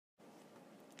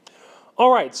All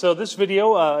right, so this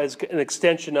video is an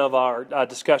extension of our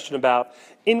discussion about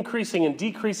increasing and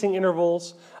decreasing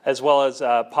intervals, as well as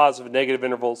positive and negative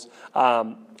intervals.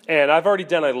 And I've already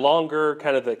done a longer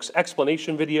kind of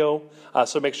explanation video,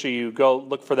 so make sure you go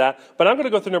look for that. But I'm going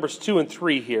to go through numbers 2 and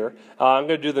 3 here. I'm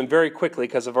going to do them very quickly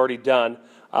because I've already done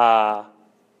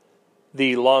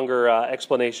the longer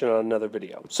explanation on another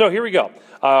video. So here we go.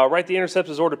 Write the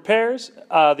intercepts as ordered pairs.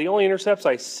 The only intercepts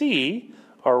I see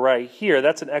are right here.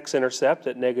 That's an x-intercept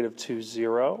at -2,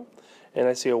 0. And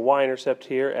I see a y-intercept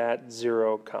here at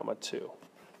 0, 2.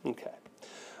 Okay.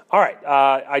 All right.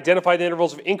 Identify the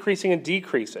intervals of increasing and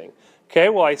decreasing. Okay,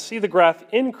 well, I see the graph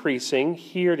increasing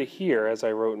here to here, as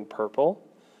I wrote in purple.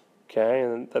 Okay,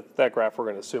 and that graph we're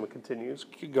going to assume it continues,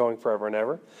 going forever and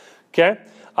ever. Okay,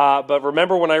 but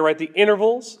remember when I write the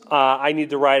intervals, I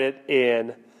need to write it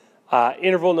in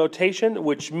interval notation,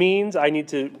 which means I need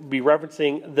to be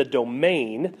referencing the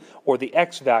domain or the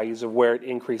x values of where it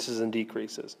increases and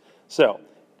decreases. So,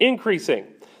 increasing.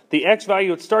 The x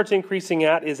value it starts increasing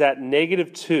at is at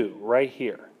 -2, right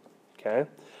here. Okay,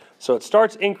 so it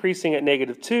starts increasing at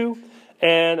 -2,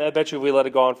 and I bet you if we let it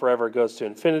go on forever, it goes to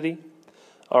infinity.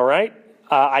 All right,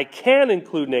 I can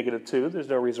include -2. There's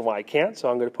no reason why I can't, so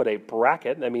I'm going to put a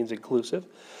bracket. That means inclusive.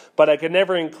 But I can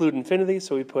never include infinity,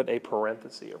 so we put a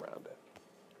parenthesis around it.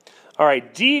 All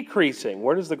right, decreasing.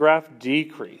 Where does the graph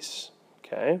decrease?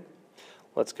 Okay,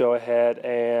 let's go ahead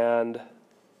and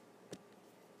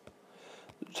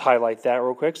highlight that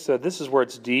real quick. So this is where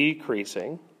it's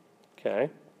decreasing. Okay,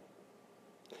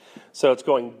 so it's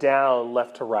going down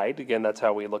left to right. Again, that's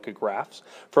how we look at graphs,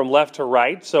 from left to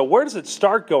right. So where does it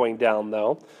start going down,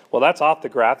 though? Well, that's off the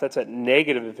graph. That's at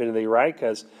negative infinity, right?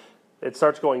 Because it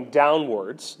starts going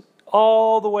downwards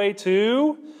all the way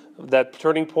to that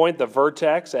turning point, the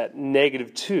vertex at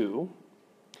 -2.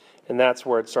 And that's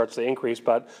where it starts to increase.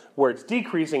 But where it's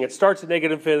decreasing, it starts at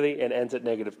negative infinity and ends at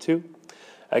 -2.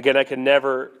 Again, I can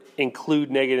never include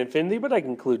negative infinity, but I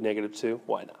can include -2.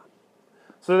 Why not?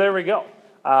 So there we go.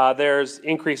 There's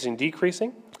increasing,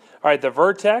 decreasing. All right, the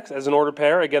vertex as an ordered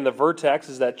pair. Again, the vertex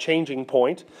is that changing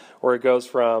point where it goes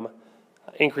from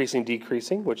increasing,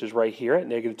 decreasing, which is right here at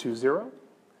 -2, 0.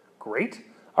 Great.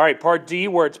 All right, part D,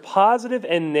 where it's positive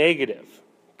and negative.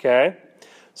 Okay,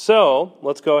 so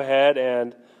let's go ahead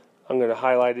and I'm going to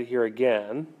highlight it here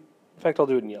again. In fact, I'll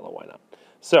do it in yellow. Why not?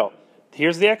 So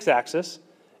here's the x-axis.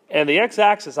 And the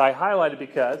x-axis I highlighted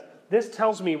because this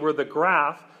tells me where the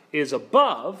graph is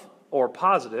above or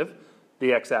positive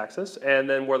the x-axis, and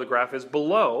then where the graph is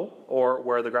below or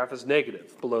where the graph is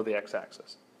negative below the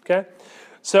x-axis. Okay?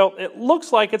 So it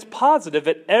looks like it's positive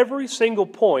at every single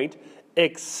point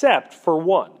except for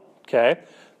one. Okay?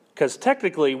 Because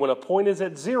technically when a point is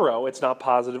at 0, it's not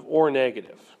positive or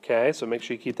negative. Okay? So make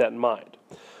sure you keep that in mind.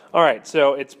 All right,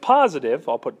 so it's positive.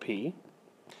 I'll put P.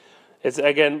 It's,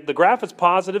 again, the graph is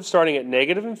positive starting at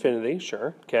negative infinity,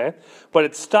 sure, okay? But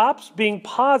it stops being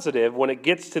positive when it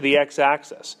gets to the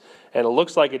x-axis. And it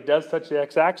looks like it does touch the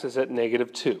x-axis at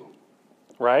 -2,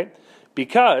 right?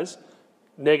 Because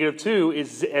 -2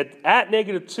 is, at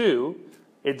 -2,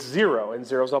 it's 0, and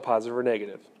 0 is not positive or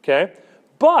negative, okay?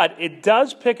 But it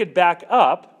does pick it back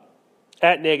up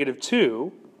at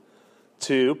 -2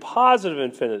 to positive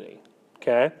infinity,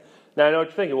 okay? Now, I know what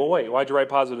you're thinking, well, wait, why'd you write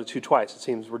 +2 twice? It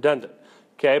seems redundant.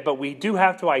 Okay, but we do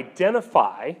have to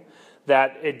identify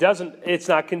that it's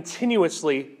not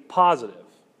continuously positive.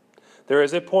 There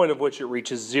is a point at which it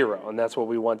reaches 0, and that's what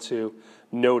we want to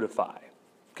notify.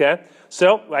 Okay,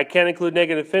 so I can't include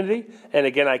negative infinity, and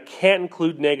again, I can't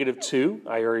include -2.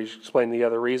 I already explained the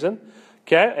other reason.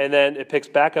 Okay, and then it picks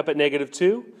back up at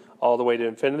 -2 all the way to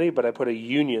infinity, but I put a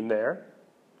union there.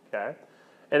 Okay.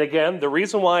 And again, the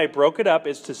reason why I broke it up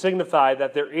is to signify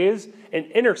that there is an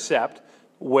intercept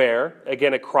where,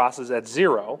 again, it crosses at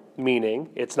 0, meaning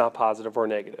it's not positive or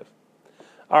negative.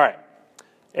 All right.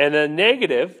 And then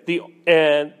negative,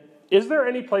 and is there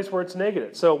any place where it's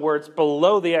negative? So where it's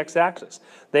below the x-axis?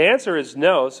 The answer is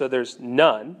no, so there's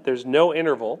none. There's no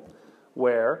interval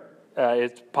where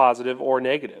it's positive or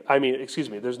negative.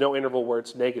 There's no interval where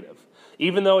it's negative.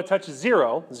 Even though it touches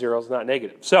 0, 0 is not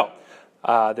negative. So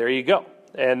there you go.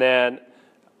 And then,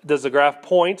 does the graph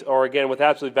point, or again, with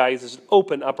absolute values, is it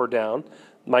open, up, or down?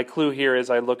 My clue here is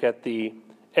I look at the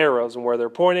arrows and where they're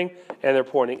pointing, and they're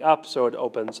pointing up, so it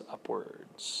opens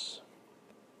upwards.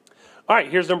 All right,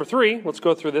 here's number 3. Let's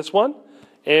go through this one.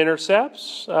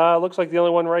 Intercepts. Looks like the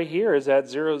only one right here is at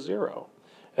 0, 0.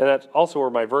 And that's also where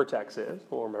my vertex is.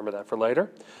 We'll remember that for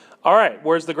later. All right,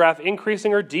 where's the graph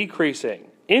increasing or decreasing?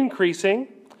 Increasing.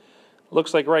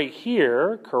 Looks like right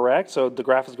here, correct? So the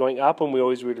graph is going up, and we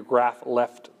always read a graph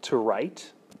left to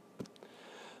right.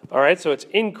 All right, so it's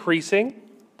increasing,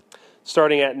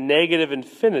 starting at negative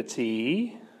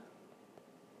infinity,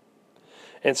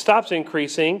 and stops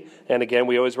increasing, and again,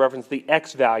 we always reference the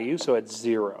x value, so it's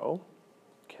 0.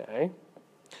 Okay.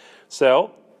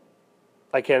 So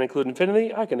I can include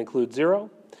infinity, I can include 0.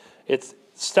 It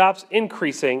stops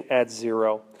increasing at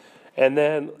 0. And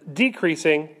then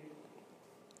decreasing,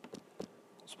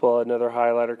 let's pull out another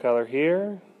highlighter color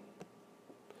here.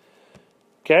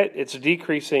 Okay, it's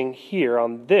decreasing here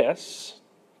on this.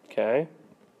 Okay.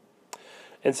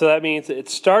 And so that means it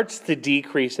starts to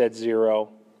decrease at 0.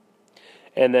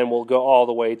 And then we'll go all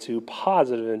the way to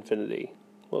positive infinity.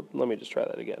 Well, let me just try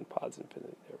that again. Positive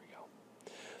infinity. There we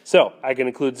go. So I can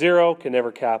include 0, can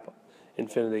never cap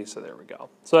infinity. So there we go.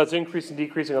 So that's increasing,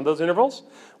 decreasing on those intervals.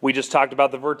 We just talked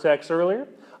about the vertex earlier.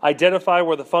 Identify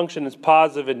where the function is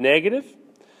positive and negative.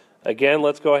 Again,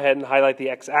 let's go ahead and highlight the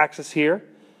x-axis here,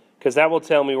 because that will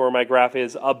tell me where my graph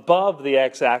is above the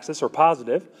x-axis, or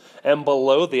positive, and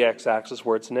below the x-axis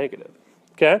where it's negative.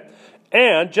 Okay?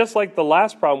 And just like the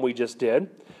last problem we just did,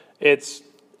 it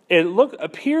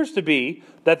appears to be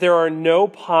that there are no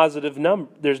positive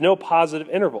there's no positive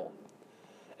interval.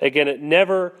 Again, it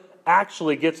never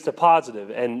actually gets to positive,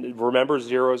 and remember,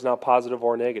 0 is not positive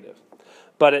or negative.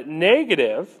 But at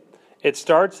negative, it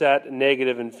starts at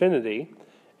negative infinity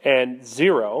and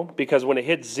 0, because when it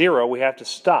hits 0, we have to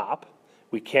stop.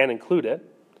 We can't include it.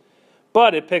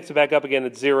 But it picks it back up again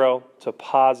at 0 to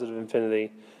positive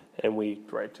infinity, and we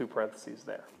write 2 parentheses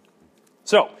there.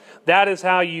 So that is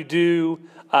how you do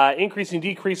increasing,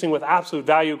 decreasing with absolute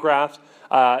value graphs.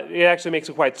 It actually makes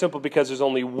it quite simple because there's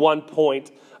only one point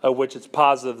of which it's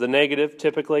positive, the negative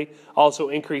typically. Also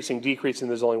increasing, decreasing,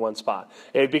 there's only one spot.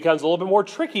 It becomes a little bit more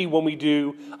tricky when we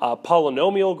do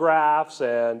polynomial graphs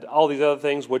and all these other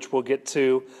things, which we'll get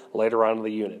to later on in the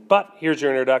unit. But here's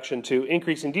your introduction to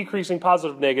increasing, decreasing,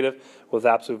 positive, negative with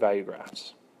absolute value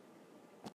graphs.